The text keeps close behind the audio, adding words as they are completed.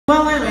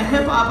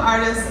hip-hop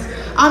artist.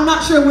 I'm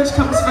not sure which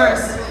comes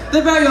first.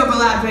 They're very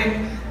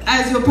overlapping,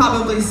 as you'll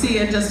probably see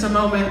in just a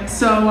moment.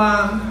 So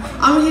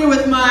I'm here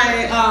with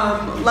my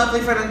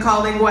lovely friend and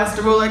colleague,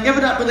 Lingua. Give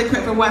it up really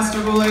quick for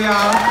Lingua,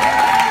 y'all.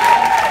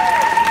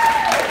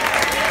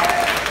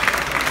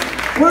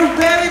 We're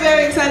very,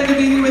 very excited to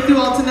be here with you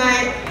all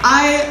tonight.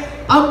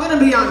 I'm gonna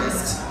be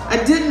honest.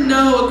 I didn't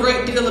know a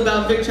great deal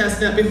about Vic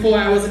Chesnutt before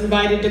I was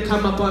invited to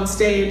come up on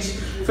stage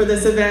for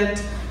this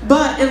event.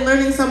 But in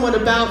learning somewhat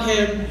about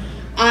him,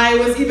 I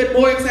was even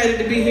more excited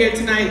to be here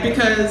tonight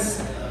because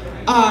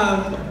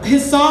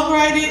his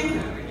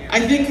songwriting, I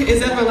think,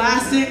 is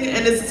everlasting,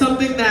 and it's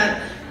something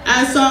that,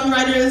 as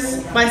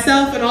songwriters,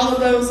 myself and all of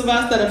those of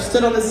us that have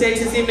stood on the stage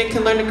this evening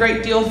can learn a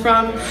great deal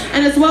from.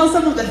 And as well,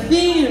 some of the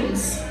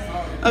themes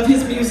of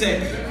his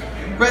music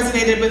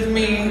resonated with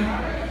me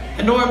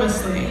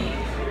enormously.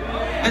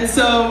 And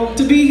so,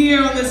 to be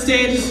here on this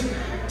stage,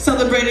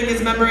 celebrating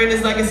his memory and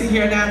his legacy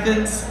here in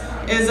Athens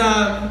is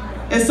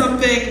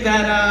something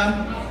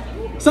that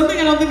something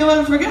I don't think I'll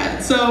ever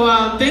forget. So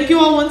thank you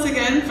all once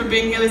again for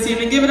being here this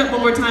evening. Give it up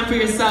one more time for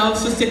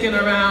yourselves for sticking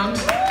around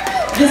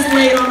this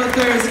late on a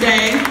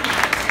Thursday.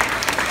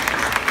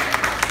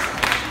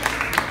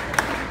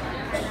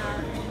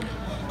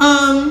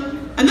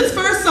 And this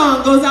first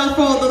song goes out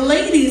for all the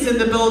ladies in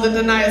the building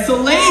tonight. So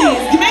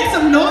ladies, you make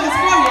some noise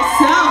for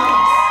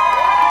yourselves.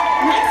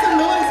 Make some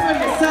noise for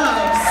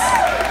yourselves.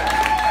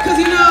 Because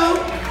you know,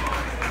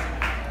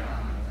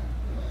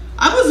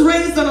 I was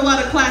raised on a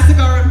lot of classic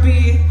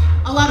R&B,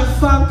 a lot of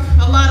funk,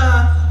 a lot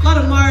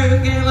of Mario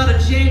Gaye, a lot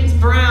of James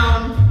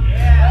Brown.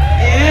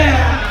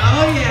 Yeah,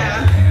 oh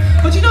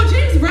yeah. But you know,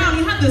 James Brown,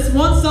 he had this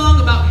one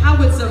song about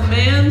how it's a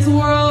man's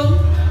world.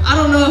 I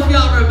don't know if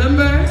y'all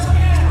remember.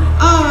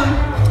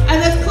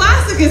 And as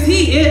classic as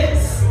he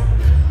is,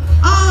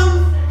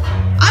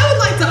 I would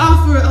like to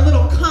offer a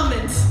little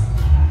comment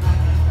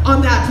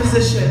on that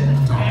position.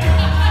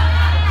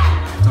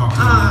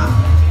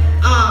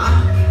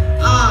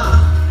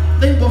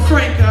 Lingua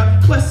Franca,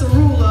 let's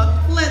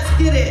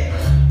get it.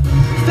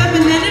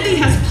 Femininity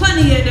has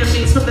plenty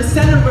enemies, from the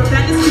center of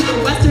Venice to the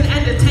western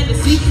end of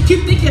Tennessee.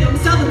 Keep thinking I'm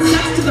selling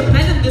sex to the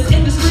men in this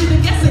industry,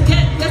 then guess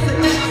again,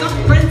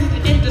 I'm frenzied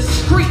and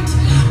indiscreet.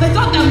 They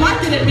thought that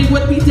marketing me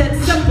would be dead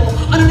simple.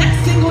 On the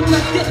next single,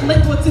 just get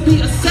Lingua to be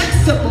a sex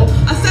symbol.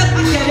 I said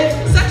I get it,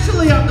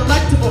 sexually I'm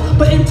delectable,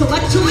 but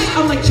intellectually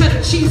I'm like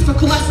cheddar cheese for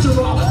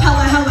cholesterol.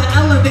 Hella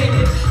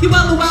elevated. You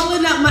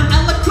wallowing at my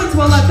eloquence,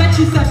 well I bet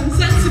you 7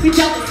 cents to be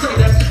jealous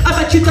later. I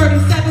bet you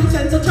 37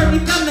 cents will turn me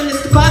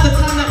feminist by the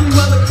time that we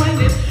well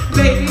acquainted,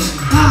 baby.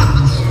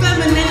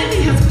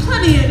 Femininity has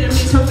plenty of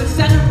enemies, from the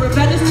center of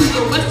Venice to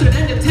the western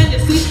end of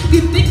Tennessee.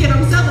 You thinking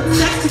I'm selling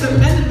sex to the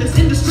men in this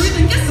industry?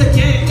 Then guess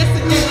again,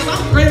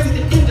 I'm crazy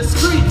and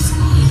indiscreet.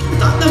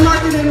 Thought the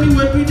marketing me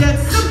would be that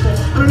simple.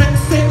 On the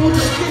next single,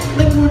 just get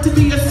Lingua to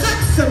be a sex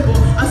symbol.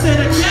 I said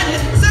I get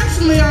it,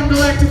 sexually I'm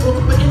delectable,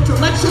 but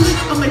intellectually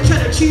I'm like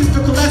cheddar cheese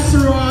for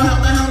cholesterol.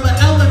 Hella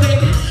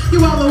elevated. You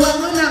all are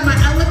well at my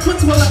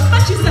eloquence, well I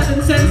bet you 7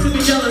 cents to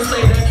be jealous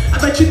later. I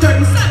bet you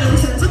 37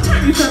 cents will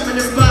turn you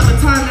feminist by the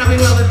time that we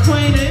well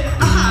acquainted.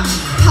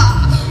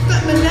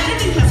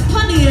 Femininity has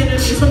plenty of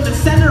enemies, from the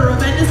center of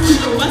Venice to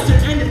the western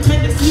end of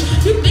Tennessee.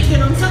 You thinking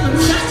I'm selling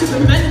sex to the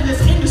men in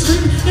this industry?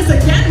 It's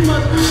again,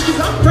 mother, cause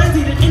I'm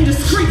frenzied and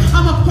indiscreet.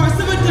 I'm a horse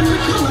of a different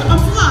color,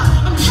 I'm fly,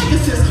 I'm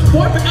Pegasus,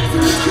 born for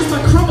excellence, cause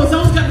my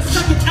chromosomes got a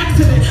second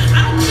accident.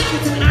 I don't think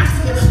it's an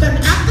accident that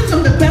in Athens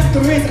I'm the best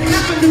there is. I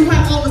happen to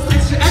have all this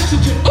extra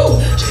estrogen. Ooh,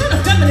 she's kinda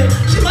feminine,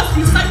 she must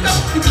be psycho.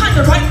 You're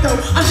kinda right though,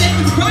 I'm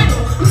taking bridal,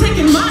 I'm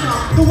taking mine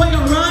off. The way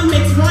I rhyme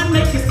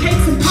makes his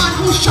cakes and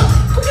potholes shut.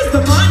 Who is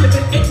the mind of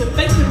it? It's a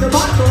face in the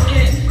Bible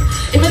and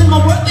even my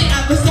worldly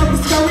adversary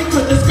scurry,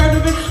 cause the skirt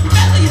of it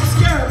fairly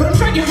obscure. But I'm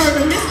sure you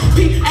heard of this.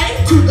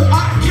 P-A to the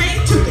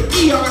R-K to the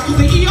E-R. Cause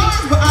the E-R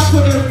is what I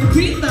put in a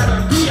repeat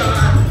letter,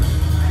 B-R.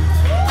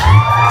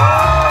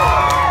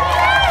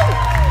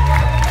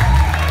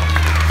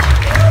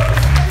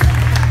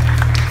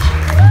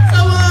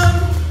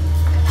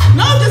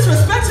 No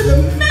disrespect to the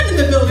men in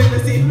the building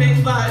this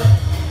evening, but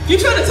you're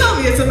trying to tell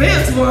me it's a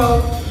man's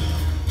world,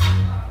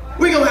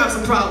 we're gonna have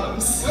some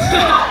problems.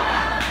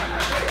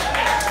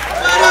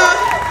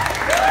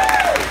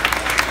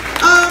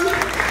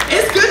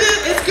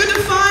 It's good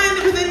to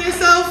find within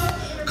yourself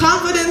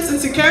confidence and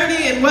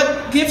security in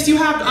what gifts you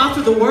have to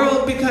offer the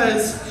world,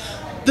 because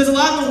there's a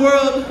lot in the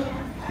world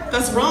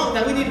that's wrong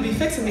that we need to be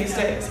fixing these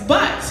days.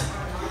 But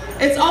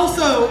it's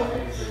also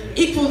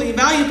equally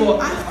valuable,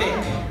 I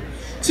think,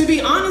 to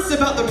be honest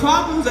about the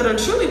problems that are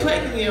truly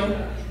plaguing you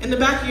in the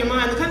back of your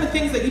mind, the kind of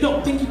things that you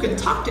don't think you can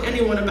talk to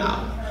anyone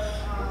about.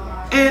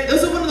 And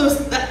this is one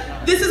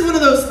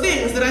of those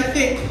things that I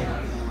think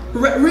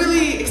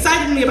really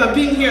excited me about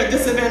being here at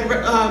this event,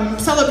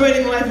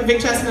 celebrating the life of Vic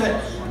Chesnutt.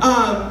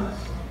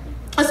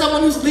 As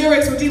someone whose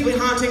lyrics were deeply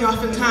haunting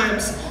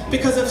oftentimes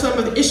because of some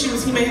of the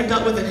issues he may have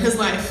dealt with in his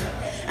life,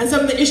 and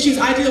some of the issues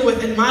I deal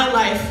with in my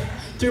life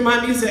through my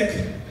music.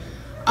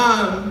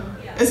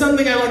 It's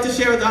something I like to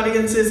share with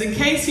audiences in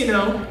case, you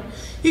know,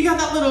 you got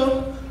that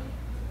little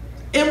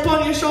imp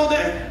on your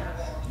shoulder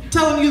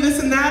telling you this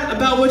and that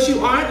about what you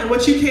aren't and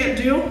what you can't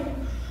do.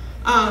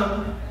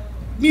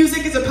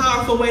 Music is a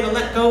powerful way to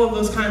let go of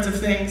those kinds of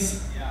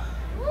things.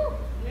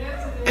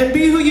 And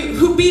be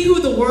who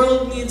the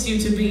world needs you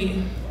to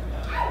be.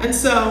 And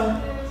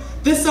so,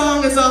 this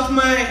song is off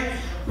my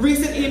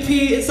recent EP.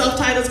 It's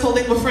self-titled, it's called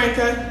Lingua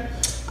Franca,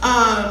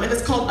 and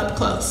it's called Up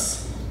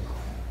Close.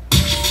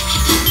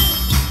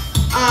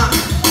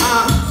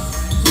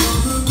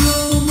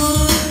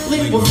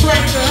 Lingua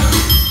Franca.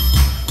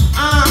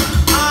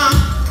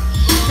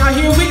 Now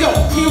here we go.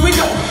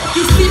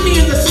 You see me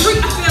in the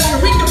street, I feel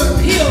the ring of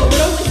appeal, but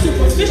only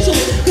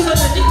superficially, cause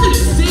underneath it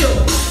is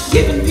sealed.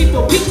 Giving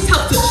people peace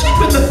helps to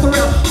cheapen the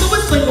thrill. So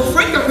it's Lingua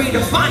Franca,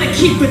 redefining,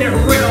 keeping it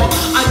real.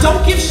 I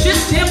don't give shit,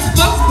 damn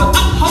folks, but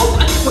I'm hope,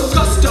 I need with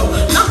gusto.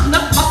 Not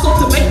enough muscle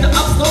to make the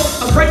upload.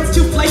 My brain's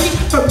too flaky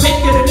for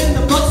making it in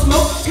the blood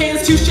smoke.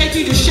 Hands too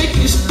shaky to straight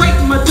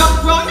my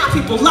duck roll. Now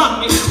people love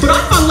me, but I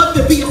find love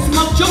to be a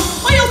smug joke.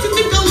 Why else you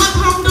think I love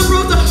home the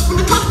road from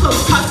the cut close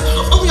cuts?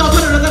 Only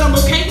alternative that I'm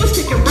okay with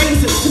sticking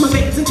raisins to my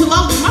veins until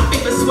I leave my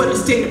favorite sweater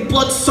stained in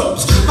blood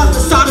soaps. My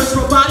facade is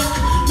robotic.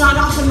 Not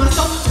often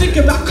myself,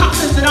 thinking about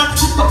coffins and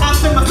options, but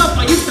often myself.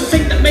 I used to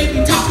think that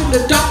maybe talking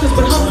to doctors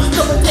would help.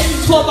 Someone take me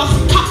 12 off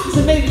some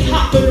coffins and maybe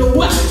hop in the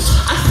west.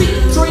 I see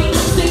dreams,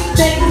 I see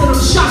things, and I'm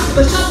shocked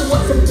at the show.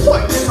 What's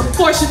important is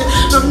unfortunate,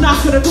 and I'm not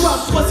gonna go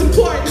out. What's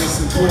important?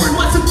 What's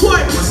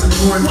important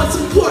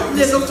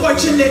is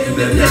unfortunate.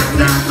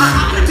 I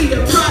ought to be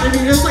a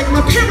prodigy, just like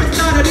my parents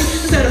thought of me.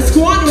 Instead of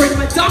squandering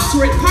my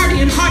doctorate,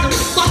 partying heartily,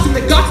 flossing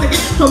the gothic.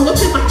 I'm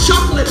looking like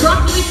chocolate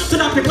broccoli, but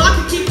I've been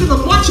locked and keep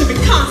them watching me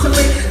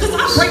constantly. Cause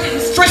I break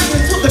it straight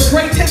until the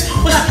gray tint.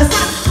 When I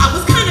decided I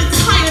was kinda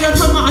tired of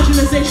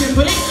homogenization,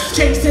 but it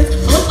changed since I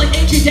look like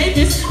A.J.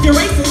 Davis. You're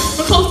racist,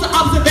 but close to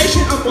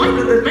observation, I'm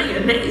whiter than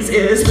mayonnaise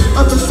is.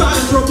 Other side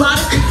is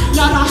robotic,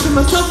 not often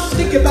myself.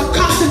 Thinking about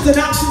costumes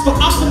and options, but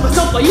often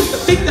myself. I used to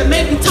think that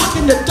maybe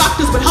talking to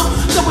doctors would help.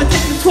 Someone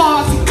take the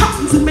claws and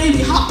costumes and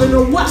maybe hop in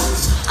the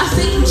west. I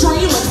see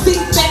dreams, I see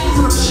things,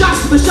 and I'm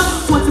shocked to the show.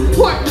 What's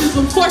important is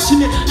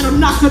unfortunate, and I'm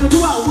not gonna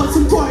do out what's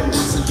important.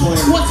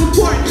 What's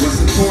important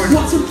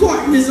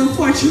is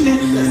unfortunate.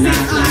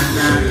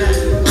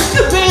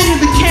 The band is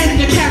the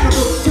candy, the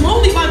caribou. So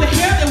only by the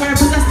hair they wear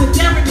possess the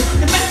daring.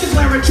 The best is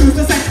wearing truth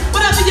to say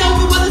whatever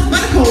yoga, well it's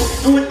medical.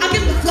 And when I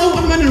get the flow,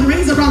 I'm running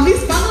rings around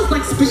these fellas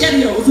like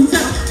SpaghettiOs.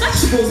 Instead of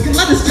vegetables, can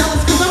let us jealous,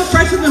 cause I'm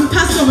fresher than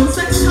pesto and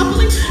sex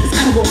coupling is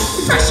edible.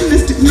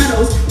 Impressionistic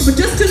meadows. From a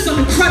distance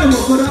I'm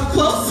incredible, but up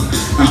close.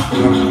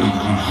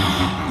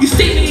 You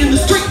see me in the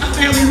street, I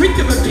barely reek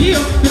of appeal,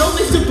 but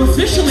only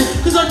superficially,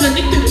 cause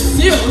underneath it is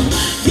sealed.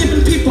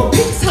 Giving people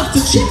peace helps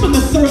to cheapen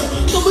the thrill.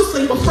 So it's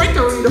Lingua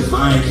Franca,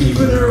 redefining,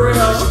 keeping it real.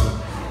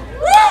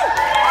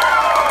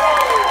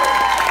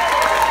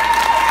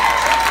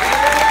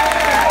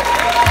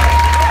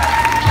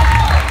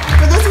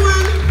 For this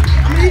one,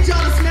 I'm gonna need y'all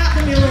to snap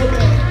to me a little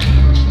bit.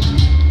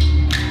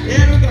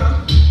 There we go.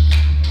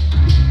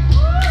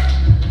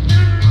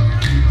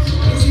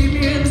 You see me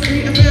in the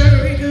street, I barely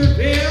reek of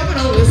appeal, but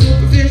only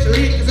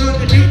superficially, cause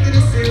underneath it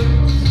is sealed.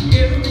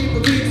 Giving people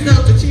peace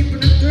helps to cheapen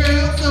the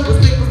thrill. So it's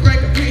Lingua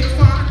Franca,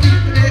 redefining,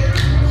 keeping it.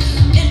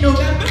 In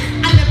November,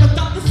 I never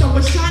thought the sun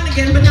would shine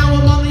again, but now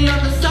I'm on the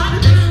other side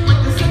of it.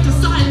 Like the scent of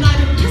cyanide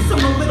and piss,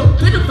 I'm a little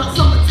bit about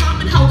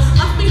summertime and how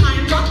left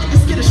behind, dropped like a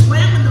skittish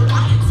lamb and the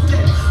lion's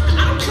dead. And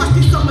I don't trust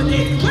these summer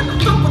days, where the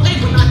fuck were they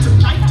when I took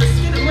life to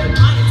skin and let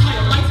my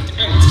entire life to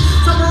end?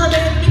 Summer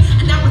abandoned me,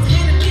 and now it's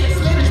handing me a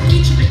Spanish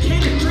beach and a can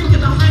and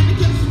drinking a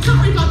Heineken.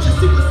 Sorry about your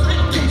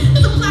suicidal king,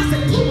 it's a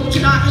plastic pool, won't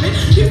you not in it?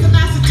 Here's the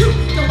master too,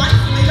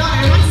 delightfully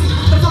dire and icy,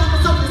 but I find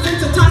myself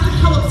desensitized to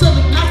how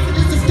absurdly nice it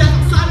is to step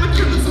outside my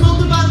crib and smell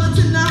the violence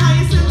in the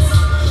hyacinths.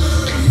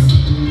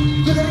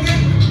 But then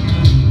again,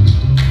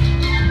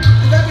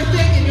 of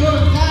everything in your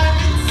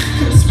environment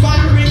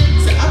conspiring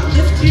to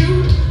uplift you,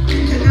 you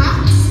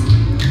cannot.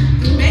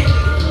 And maybe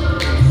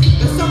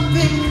there's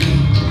something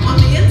on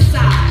the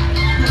inside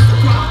that's the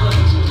problem.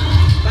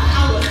 But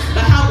how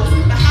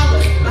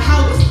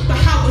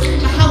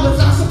was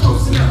I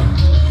supposed to know?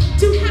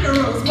 Two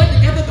heteros went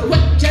together, the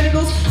wet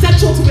genitals,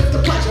 sexual to its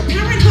the pleasure.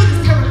 Parenthood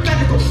is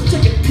parenthetical,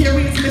 taking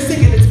periods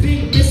missing and it's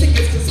being missing.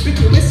 It's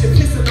conspicuous, you're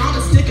pissing on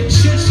a stick and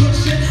shit.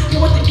 You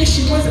know what the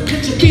issue was? A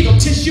picture fetal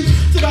tissue.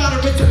 To daughter,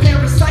 it's a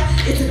parasite.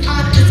 It's an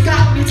otter, it's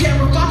got me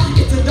terrified.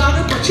 It's a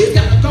daughter, but she's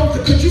got to go.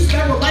 Could you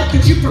spare a life?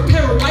 Could you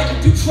prepare a right?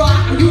 If you try,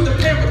 are you the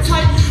parent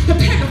type?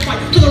 Prepare to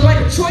fight for the right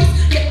of choice,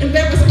 yet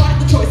embarrassed by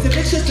the choice. If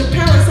it's just a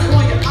parasite,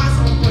 while your eyes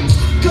on points.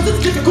 Cause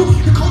it's difficult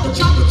to call the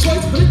child a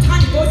choice, but a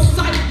tiny voice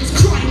inside is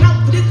crying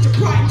out that it's your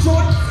pride and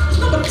joy. There's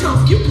nobody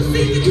tells you can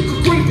see it, you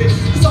can grieve it.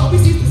 Cause all we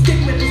see is the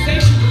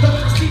stigmatization, the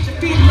procedure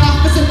feeding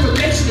off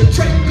misinformation and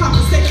trading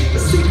conversation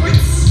for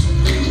secrets.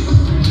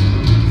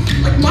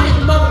 Like my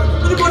mother,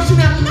 an abortion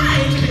at my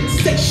age didn't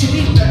say shit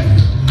either.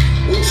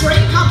 We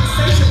trade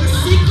conversation for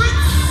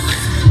secrets.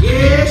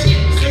 Yeah, she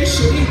didn't say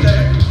shit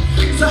either.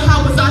 So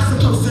how was I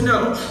supposed to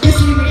know? You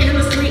see me in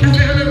the street, I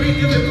barely reek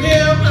of a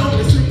pill, but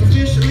only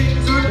superficially,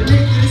 cause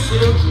underneath this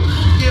shield.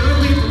 Giving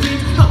people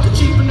peace, help to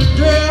cheapen the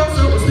drill.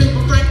 So it's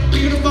Lingua Franca,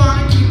 beautiful.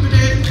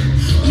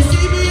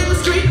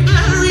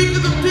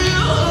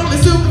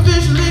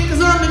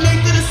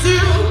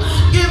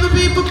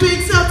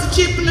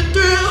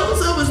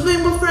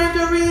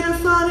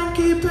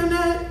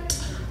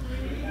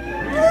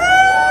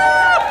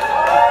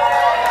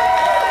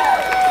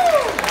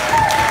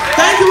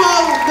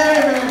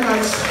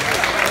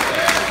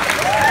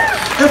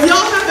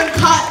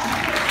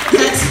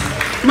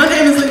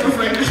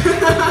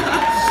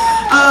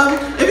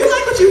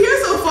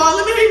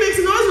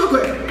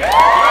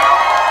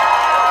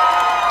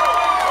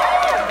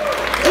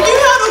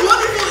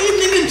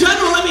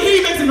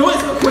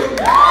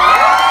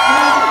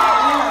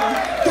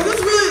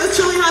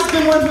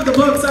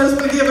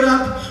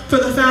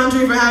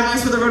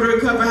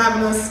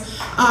 us.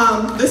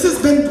 This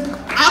has been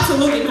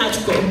absolutely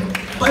magical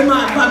by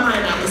my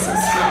analysis.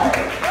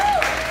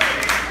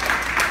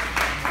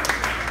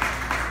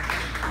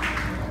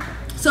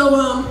 So,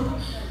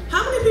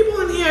 how many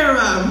people in here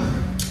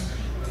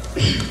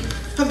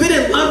have been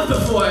in love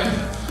before? Raise your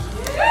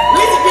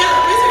hand.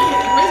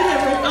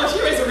 Oh,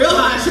 she raised it real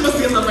high. She must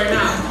be in love right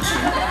now.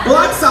 Well,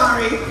 I'm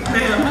sorry,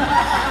 ma'am.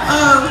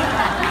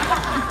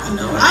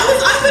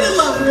 I've been in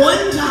love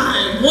one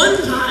time.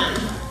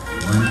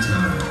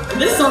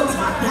 And this song's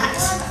about that,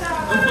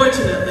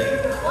 unfortunately.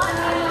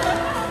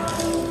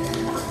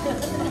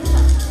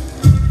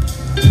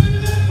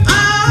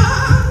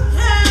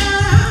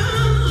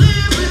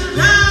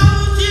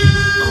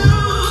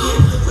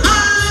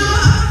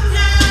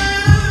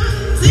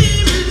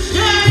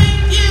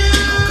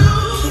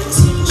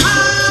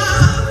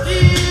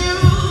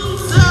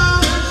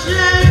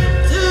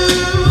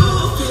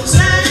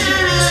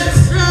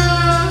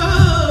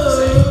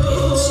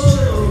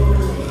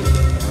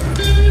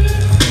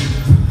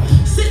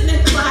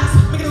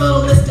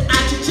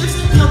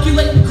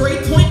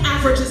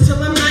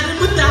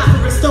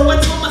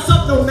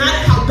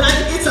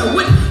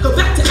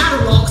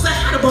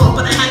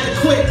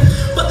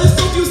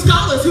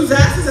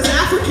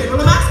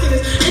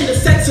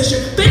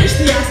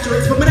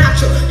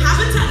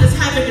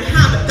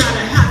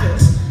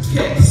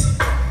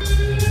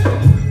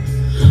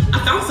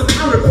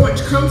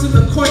 Crumbs in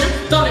the corner,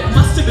 thought it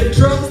must have been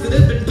drugs that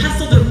had been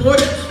pestled and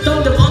mortar,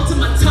 thumbed them onto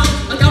my tongue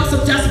like I was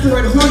some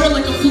desperate hoarder,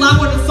 like a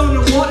flower that's on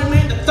the water,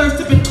 man, the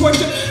thirst had been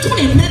tortured.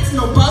 20 minutes,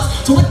 no buzz,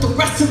 to let the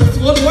rest of the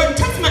floorboard.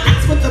 Text my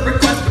ex with a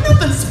request, but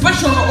nothing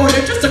special to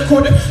order, just a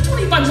quarter,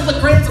 25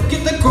 milligrams, so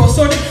get the girl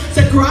sorted.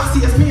 Said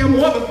gracias, me and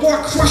more before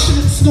I crush it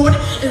and snort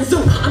it. And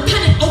zoom, I'm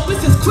penning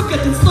opuses quicker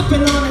than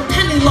slipping on a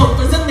penny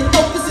loafers, and the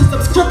focuses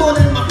I'm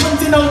scribbling in my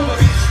printing over.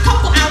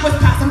 Couple hours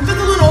pass, I'm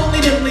fizzling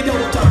only dimly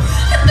doter.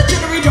 Hit the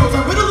jittery joes,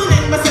 I'm riddling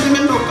in my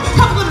cinnamon mocha.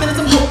 Couple of minutes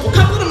I'm hopeful,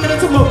 couple of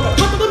minutes I'm mocha.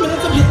 Couple of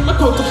minutes I'm hitting my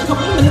coca.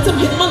 Couple of minutes I'm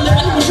hitting my lip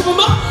and wishing them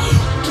up.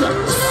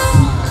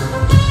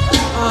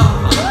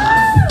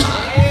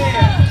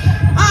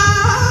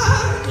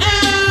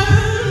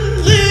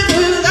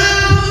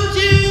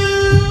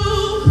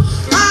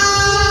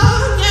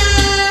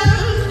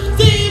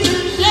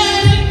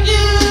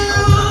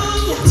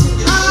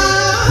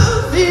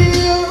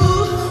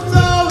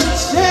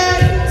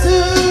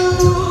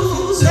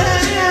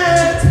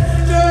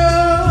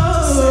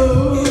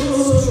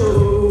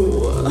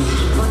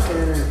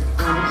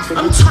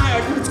 I'm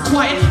tired and it's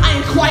quiet. I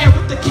inquire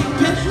with the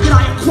kingpin. Did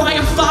I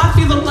acquire 5?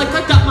 Feeling like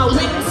I got my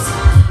wings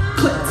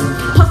clipped.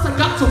 Plus I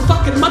got so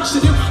fucking much to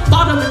do.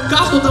 Bought them and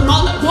gobbled them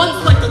all at once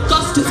like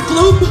Augustus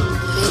gloom.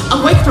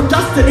 Awake from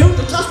dusk to noon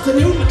to dusk to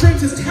noon. My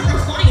dreams is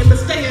terrifying, but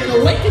staying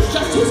awake is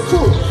just as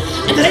cruel.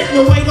 And there ain't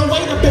no way to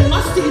wait up in my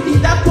CD.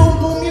 That boom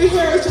boom you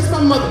hear is just my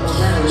mother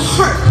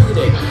heart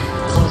beating.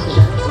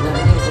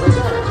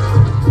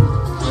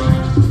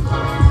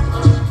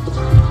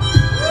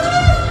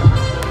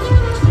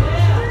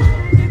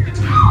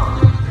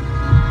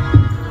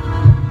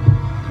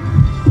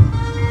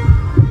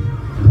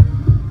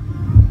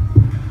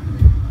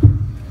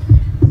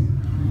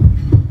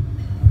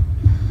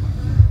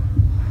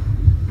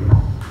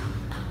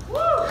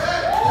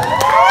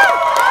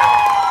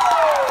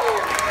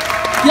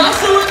 Y'all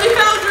still with me,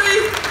 Foundry?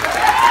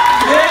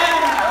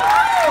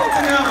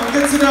 Yeah.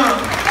 Good to know.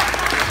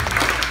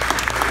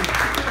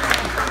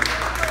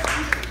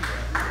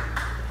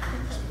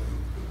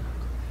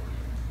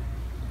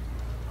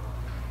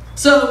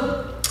 So,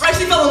 I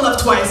actually fell in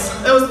love twice.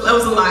 That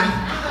was a lie.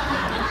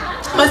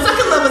 My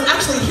second love was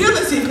actually here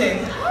this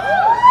evening.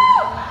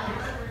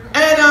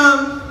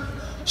 And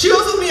she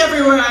goes with me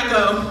everywhere I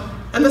go.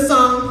 And the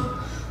song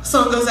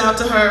goes out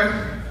to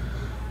her.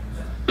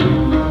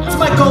 It's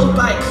my gold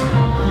bike.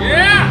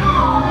 Yeah!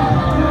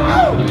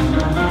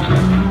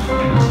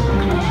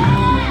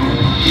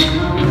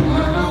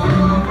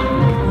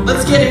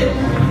 Let's get it.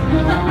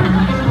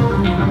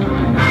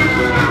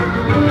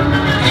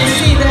 You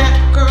see that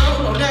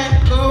girl on that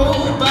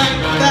gold bike,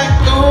 but that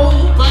girl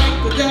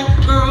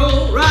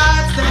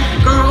rides,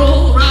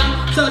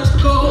 such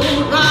gold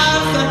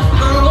rides, that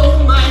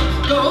girl might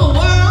go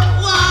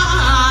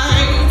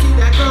worldwide. See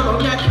that girl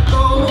on that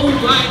gold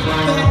bike,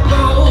 but that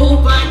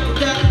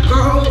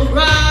girl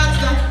rides,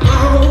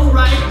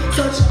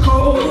 such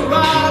cold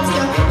rides,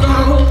 that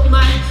girl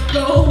might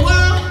go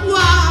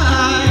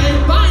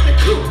worldwide. Buying a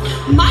coupe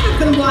might have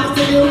been wise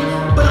to do,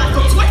 but I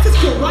felt twice as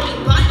cool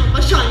riding by on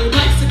my shiny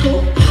bicycle.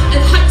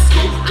 In high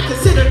school, I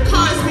considered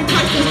cars me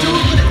priceless too,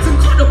 but it's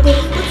incredible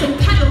with some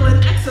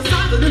pedaling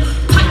exercise to do.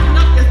 Tighten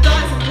up your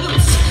thighs and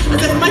glutes,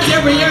 as if my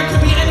derriere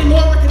could be any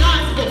more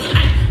recognizable.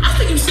 I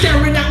see you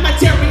staring at my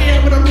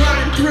derriere when I'm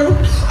riding through.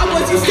 I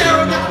was you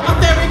staring at my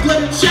very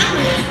glitter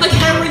chariot, like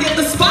Harriet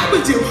the Spy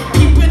would do.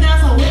 Peeping as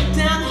I went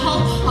down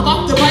home, I'm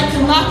off the bike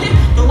and lock it.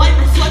 The light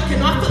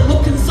reflecting off it,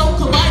 looking so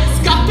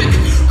kaleidoscopic.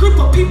 Group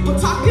of people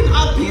talking,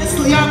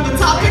 obviously on the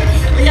topic.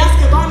 They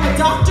ask if I'm a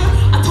doctor.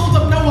 I told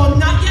them no, I'm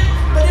not yet.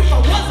 But if I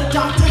was a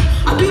doctor,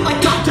 I'd be like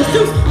Dr.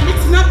 Seuss,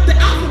 mixing up the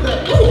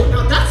alphabet. Ooh,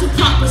 now that's a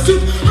proper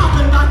suit.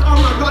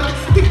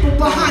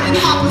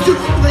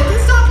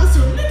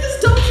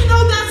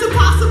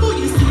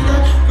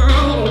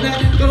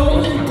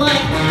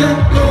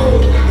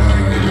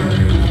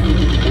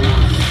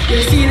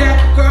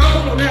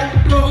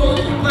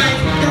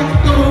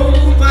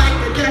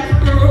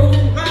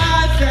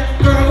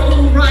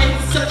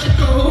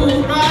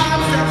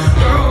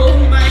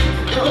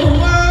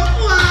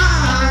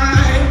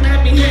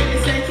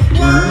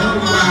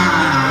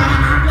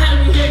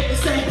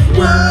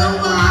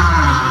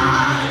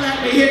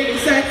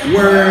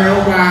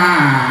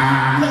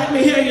 Worldwide. Let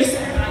me hear you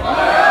say.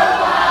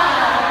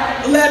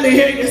 Worldwide. Let me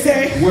hear you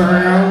say.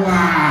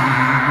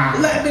 Worldwide.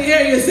 Let me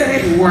hear you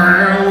say.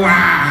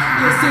 Worldwide.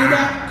 You see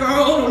that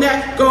girl,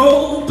 that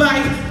go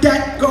bike,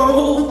 that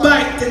go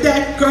bike,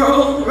 that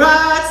girl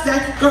rides,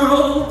 that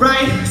girl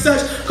right,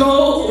 such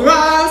go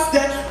rides,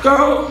 that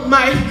girl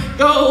might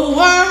go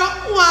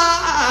worldwide.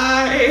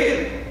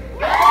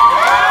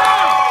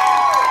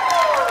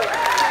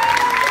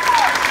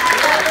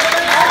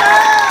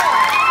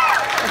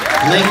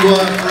 Lingua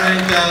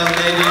Franca,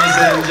 ladies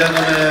and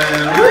gentlemen.